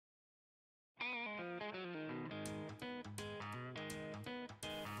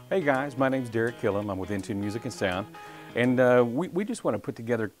Hey guys, my name's Derek Killam. I'm with Intune Music and Sound, and we just want to put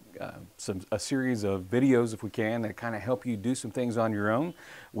together a series of videos, if we can, that kind of help you do some things on your own.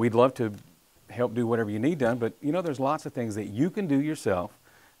 We'd love to help do whatever you need done, but you know, there's lots of things that you can do yourself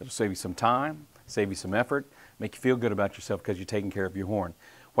that'll save you some time, save you some effort, make you feel good about yourself because you're taking care of your horn.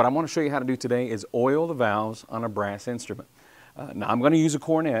 What I want to show you how to do today is oil the valves on a brass instrument. Now I'm going to use a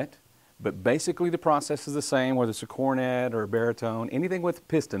cornet. But basically the process is the same, whether it's a cornet or a baritone, anything with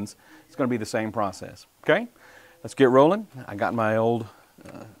pistons, it's going to be the same process. Okay? Let's get rolling. I got my old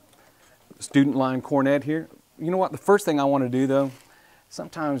student line cornet here. You know what? The first thing I want to do though,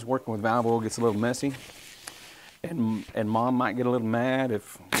 sometimes working with valve oil gets a little messy, and Mom might get a little mad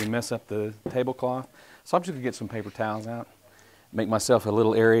if we mess up the tablecloth. So I'm just going to get some paper towels out, make myself a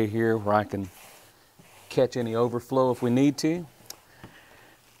little area here where I can catch any overflow if we need to.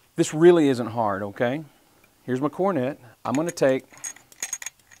 This really isn't hard, okay? Here's my cornet. I'm going to take,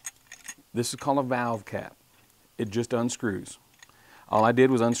 this is called a valve cap. It just unscrews. All I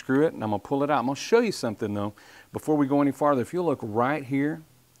did was unscrew it, and I'm going to pull it out. I'm going to show you something, though, before we go any farther. If you look right here,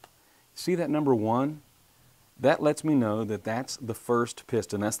 see that number 1? That lets me know that that's the first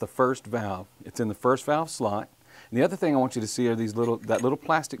piston. That's the first valve. It's in the first valve slot. And the other thing I want you to see are that little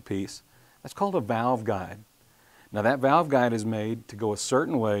plastic piece. That's called a valve guide. Now that valve guide is made to go a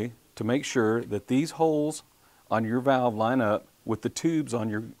certain way to make sure that these holes on your valve line up with the tubes on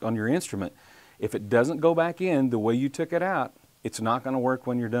your instrument. If it doesn't go back in the way you took it out, it's not going to work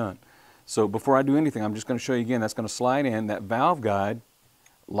when you're done. So before I do anything, I'm just going to show you again. That's going to slide in. That valve guide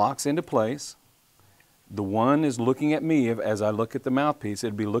locks into place. The one is looking at me as I look at the mouthpiece.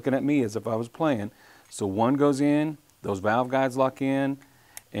 It'd be looking at me as if I was playing. So one goes in, those valve guides lock in,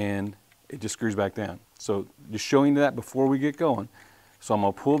 and it just screws back down. So just showing you that before we get going. So I'm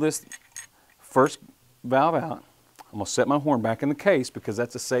going to pull this first valve out. I'm going to set my horn back in the case because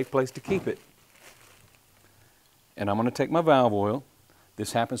that's a safe place to keep it. And I'm going to take my valve oil.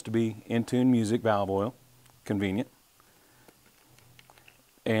 This happens to be Intune Music valve oil. Convenient.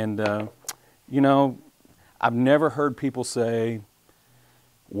 And you know, I've never heard people say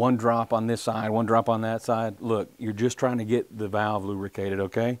 1 drop on this side, 1 drop on that side. Look, you're just trying to get the valve lubricated,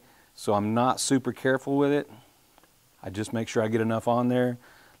 okay? So I'm not super careful with it. I just make sure I get enough on there,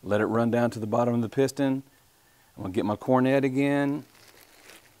 let it run down to the bottom of the piston. I'm going to get my cornet again.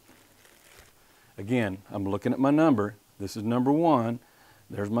 Again, I'm looking at my number. This is number 1.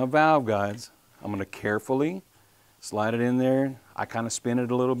 There's my valve guides. I'm going to carefully slide it in there. I kind of spin it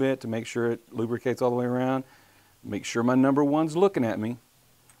a little bit to make sure it lubricates all the way around. Make sure my number 1's looking at me.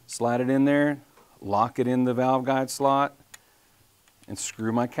 Slide it in there, lock it in the valve guide slot, and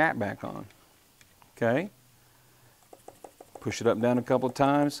screw my cap back on. Okay? Push it up and down a couple of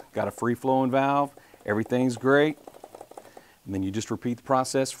times. Got a free flowing valve. Everything's great. And then you just repeat the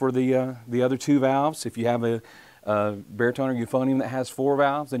process for the other 2 valves. If you have a baritone or euphonium that has 4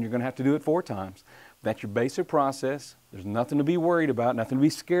 valves, then you're going to have to do it 4 times. That's your basic process. There's nothing to be worried about, nothing to be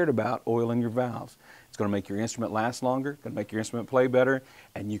scared about oiling your valves. It's going to make your instrument last longer, going to make your instrument play better,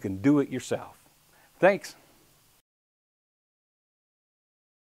 and you can do it yourself. Thanks.